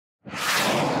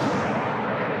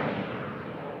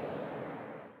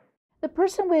The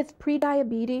person with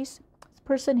prediabetes, the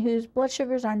person whose blood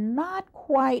sugars are not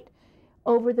quite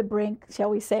over the brink,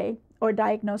 shall we say, or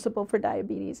diagnosable for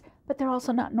diabetes, but they're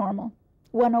also not normal.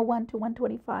 101 to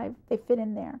 125, they fit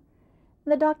in there.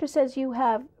 And the doctor says you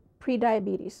have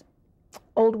prediabetes,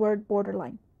 old word,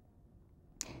 borderline.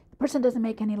 The person doesn't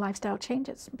make any lifestyle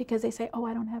changes because they say, oh,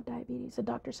 I don't have diabetes. The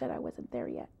doctor said I wasn't there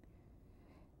yet.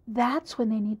 That's when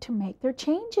they need to make their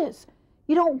changes.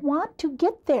 You don't want to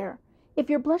get there. If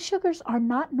your blood sugars are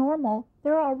not normal,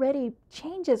 there are already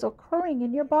changes occurring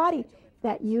in your body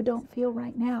that you don't feel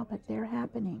right now, but they're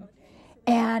happening.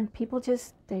 And people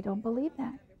just, they don't believe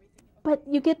that. But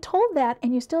you get told that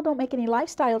and you still don't make any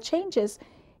lifestyle changes,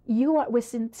 you are,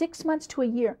 within 6 months to a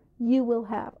year, you will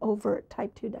have overt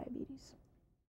type 2 diabetes.